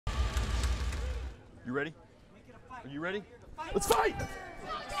You ready? Are you ready? Let's fight!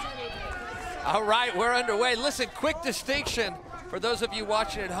 All right, we're underway. Listen, quick distinction for those of you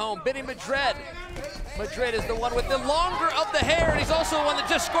watching at home. Benny Madrid. Madrid is the one with the longer of the hair, and he's also the one that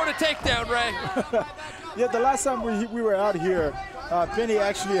just scored a takedown, Ray. Yeah, the last time we were out here, Benny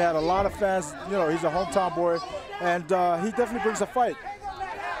actually had a lot of fans. You know, he's a hometown boy, and he definitely brings a fight.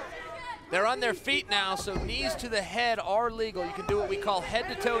 They're on their feet now, so knees to the head are legal. You can do what we call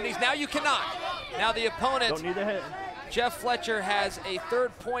head-to-toe knees. Now you cannot. Now the opponent, Don't need the head. Jeff Fletcher, has a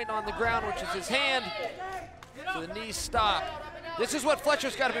third point on the ground, which is his hand, so the knees stop. This is what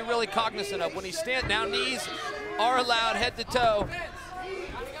Fletcher's got to be really cognizant of. When he stands, now knees are allowed head-to-toe.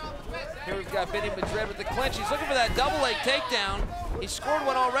 Here we've got Benny Madrid with the clinch. He's looking for that double leg takedown. He scored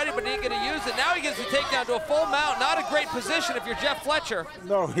one already, but he didn't get to use it. Now he gets the takedown to a full mount. Not a great position if you're Jeff Fletcher.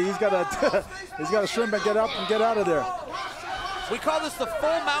 No, he's got to shrimp and get up and get out of there. We call this the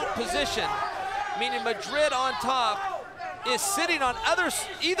full mount position, meaning Madrid on top is sitting on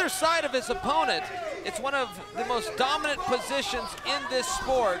either side of his opponent. It's one of the most dominant positions in this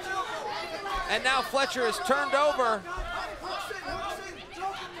sport. And now Fletcher is turned over.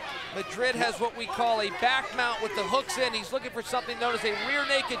 Madrid has what we call a back mount with the hooks in. He's looking for something known as a rear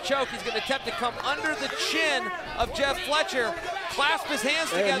naked choke. He's going to attempt to come under the chin of Jeff Fletcher, clasp his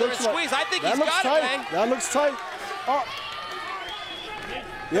hands together and squeeze. I think he's got it, man. That looks tight. Oh.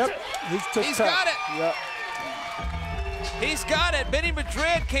 Yep, he's got it. Yep. He's got it. Benny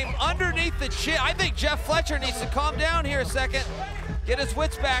Madrid came underneath the chin. I think Jeff Fletcher needs to calm down here a second, get his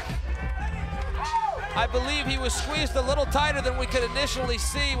wits back. I believe he was squeezed a little tighter than we could initially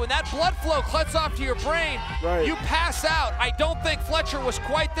see. When that blood flow cuts off to your brain, you pass out. I don't think Fletcher was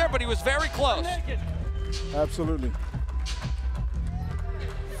quite there, but he was very close. Absolutely.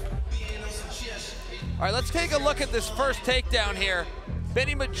 All right, let's take a look at this first takedown here.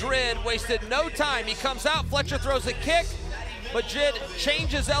 Benny Madrid wasted no time. He comes out, Fletcher throws a kick. Madrid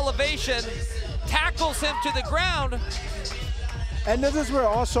changes elevation, tackles him to the ground. And this is where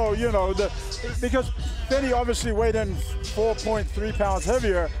also, you know, because Benny obviously weighed in 4.3 pounds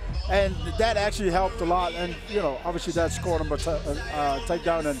heavier, and that actually helped a lot. And, you know, obviously that scored him a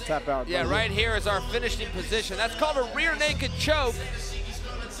takedown and tap out. Yeah, right here is our finishing position. That's called a rear naked choke.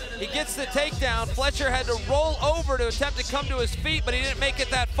 He gets the takedown. Fletcher had to roll over to attempt to come to his feet, but he didn't make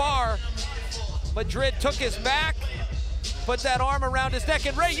it that far. Madrid took his back, put that arm around his neck.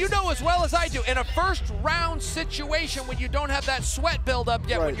 And Ray, you know as well as I do, in a first round situation when you don't have that sweat buildup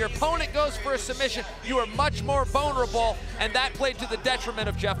yet, when your opponent goes for a submission, you are much more vulnerable, and that played to the detriment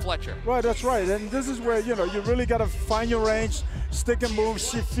of Jeff Fletcher. Right, that's right. And this is where, you know, you really got to find your range, stick and move,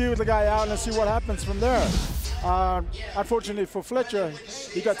 feel the guy out, and see what happens from there. Unfortunately for Fletcher,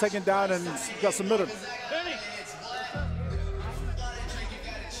 he got taken down and got submitted.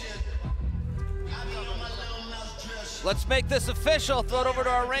 Let's make this official. Throw it over to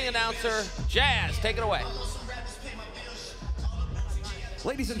our ring announcer, Jazz. Take it away.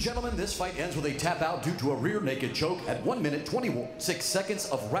 Ladies and gentlemen, this fight ends with a tap out due to a rear naked choke at 1 minute 26 seconds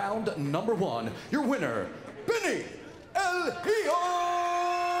of round number 1. Your winner, Benny El Hijo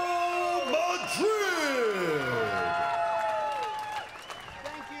Madrid.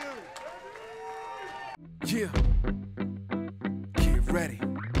 Thank you. Yeah. Get ready.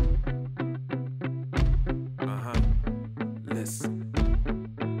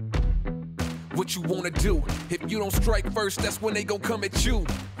 What you wanna do? If you don't strike first, that's when they gon' come at you.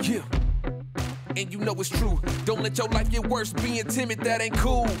 Yeah. And you know it's true. Don't let your life get worse. Being timid, that ain't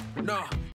cool. Nah.